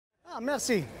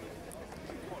merci.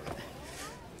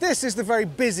 This is the very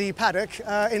busy paddock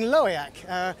in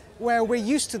Loheac, where we're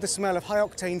used to the smell of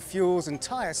high-octane fuels and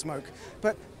tyre smoke.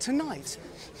 But tonight,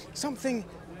 something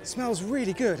smells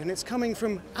really good, and it's coming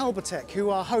from Albatec,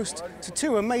 who are host to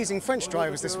two amazing French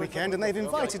drivers this weekend, and they've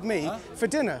invited me for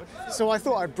dinner. So I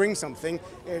thought I'd bring something.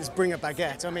 Is bring a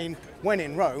baguette. I mean, when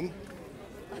in Rome.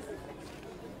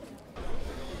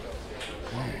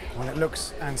 Well, it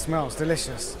looks and smells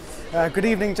delicious. Good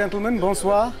evening, gentlemen.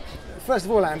 Bonsoir. First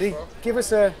of all, Andy, give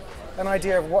us an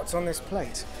idea of what's on this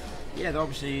plate. Yeah,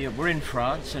 obviously we're in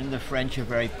France, and the French are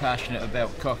very passionate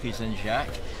about coquilles and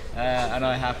jacques, and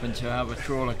I happen to have a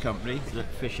trawler company that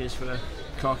fishes for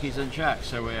coquilles and jacques.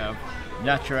 So we have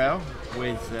naturel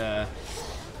with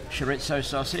chorizo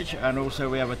sausage, and also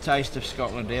we have a taste of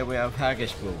Scotland here. We have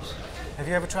haggis balls. Have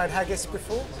you ever tried haggis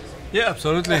before? Yeah,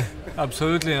 absolutely,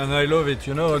 absolutely, and I love it.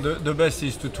 You know, the best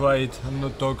is to try it and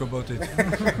not talk about it.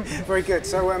 Very good.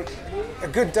 So, a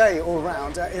good day all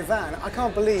round. Yvan, I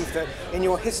can't believe that in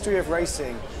your history of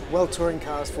racing, World Touring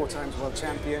Cars, 4 times world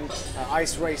champion,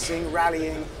 ice racing,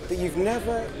 rallying, that you've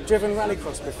never driven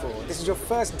rallycross before. This is your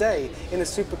first day in a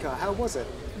supercar. How was it?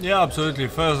 Yeah, absolutely.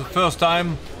 First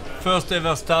time, first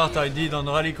ever start I did on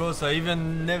rallycross. I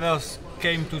even never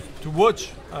came to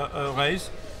watch a race.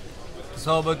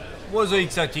 So, but it was an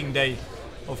exciting day,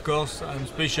 of course, and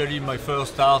especially my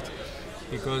first start,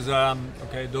 because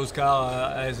okay, those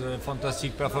cars has a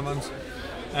fantastic performance,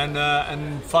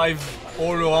 and 5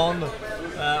 all around,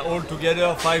 all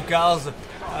together, 5 cars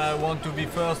want to be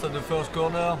first at the first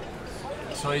corner,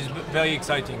 so it's very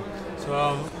exciting.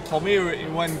 So for me,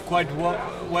 it went quite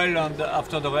well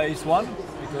after the race one,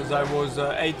 because I was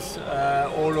 8th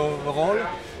all overall.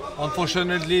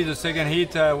 Unfortunately, the second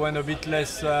heat went a bit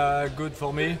less good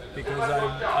for me, because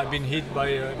I've been hit by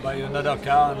another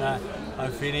car, and I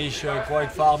finished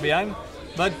quite far behind.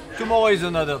 But tomorrow is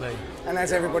another day. And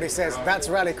as everybody says, that's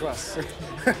rallycross.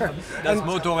 That's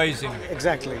motor racing.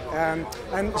 Exactly. And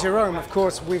Jerome, of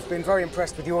course, we've been very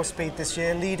impressed with your speed this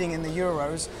year, leading in the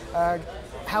Euros.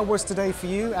 How was today for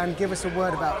you? And give us a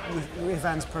word about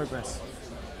Yvan's progress.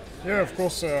 Yeah, of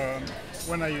course.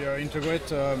 When I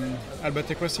integrate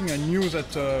Albatec Racing, I knew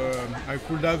that I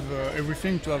could have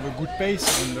everything to have a good pace,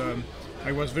 and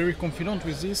I was very confident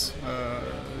with this.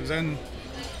 Then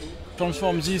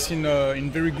transform this in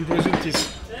very good result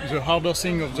is the harder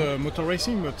thing of the motor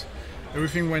racing, but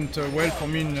everything went well for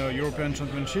me in European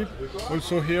Championship.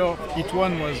 Also here, Heat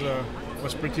 1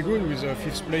 was pretty good with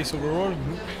 5th place overall.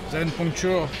 Then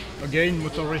puncture again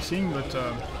motor racing, but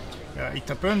it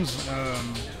happens.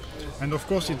 And of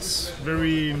course, it's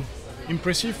very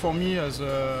impressive for me as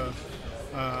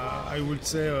I would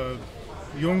say a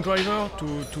young driver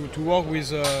to work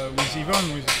with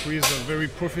Yvan, who is very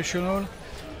professional.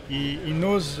 He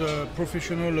knows the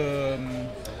professional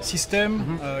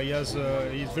system.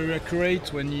 He's very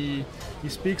accurate when he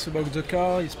speaks about the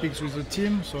car. He speaks with the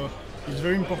team, so it's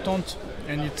very important,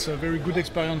 and it's a very good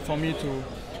experience for me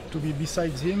to be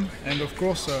beside him. And of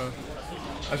course,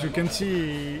 as you can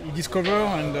see, he discovered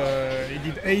and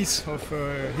he did ace of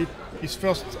his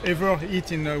first ever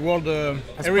hit in World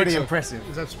That's pretty impressive.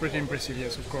 That's pretty impressive,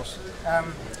 yes, of course.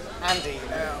 Andy,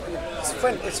 it's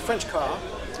a French car.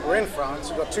 We're in France.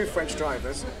 We've got 2 French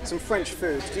drivers, some French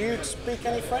food. Do you speak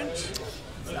any French?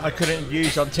 I couldn't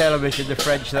use on television the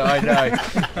French that I know.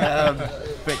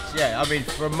 But yeah, I mean,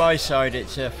 from my side,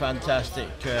 it's a fantastic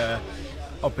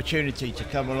opportunity to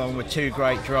come along with 2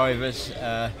 great drivers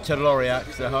to Lohéac,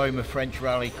 the home of French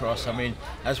rallycross. I mean,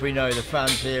 as we know, the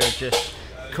fans here are just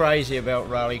crazy about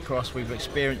rallycross. We've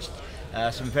experienced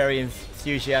some very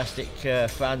enthusiastic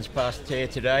fans past here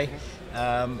today,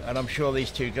 and I'm sure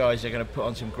these 2 guys are going to put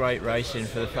on some great racing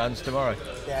for the fans tomorrow.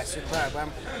 Yeah, superb.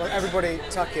 Well, everybody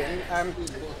tuck in.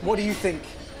 What do you think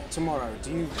tomorrow?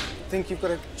 Do you think you've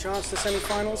got a chance to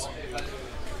semi-finals?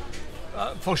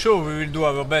 For sure, we will do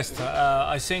our best.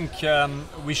 I think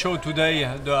we showed today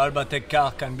the Albatec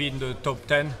car can be in the top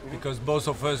 10, because both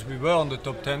of us, we were on the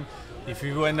top 10. If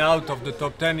we went out of the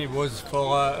top 10, it was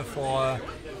for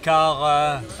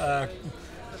car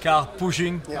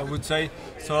pushing, yeah. I would say.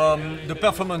 So the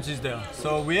performance is there.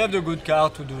 So we have the good car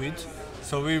to do it.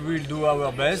 So we will do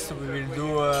our best. We will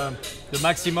do the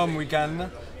maximum we can,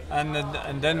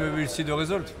 and then we will see the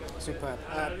result. Superb.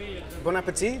 Bon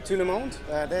appétit, tout le monde.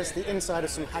 There's the inside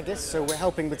of some haggis, so we're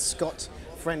helping with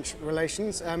Scot-French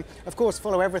relations. Of course,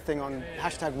 follow everything on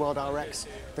 #WorldRX.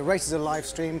 The races are live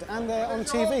streamed and they're on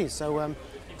TV, so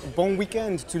bon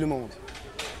weekend, tout le monde.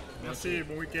 Merci,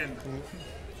 bon weekend.